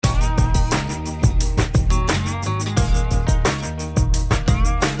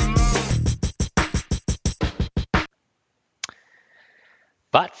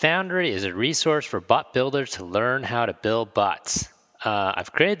Foundry is a resource for bot builders to learn how to build bots.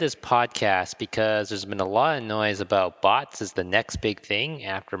 I've created this podcast because there's been a lot of noise about bots as the next big thing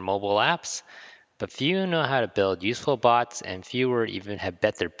after mobile apps, but few know how to build useful bots, and fewer even have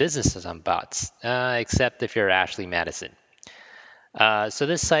bet their businesses on bots, except if you're Ashley Madison. So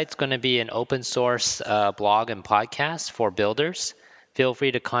this site's going to be an open source blog and podcast for builders. Feel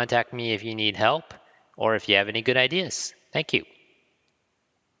free to contact me if you need help or if you have any good ideas. Thank you.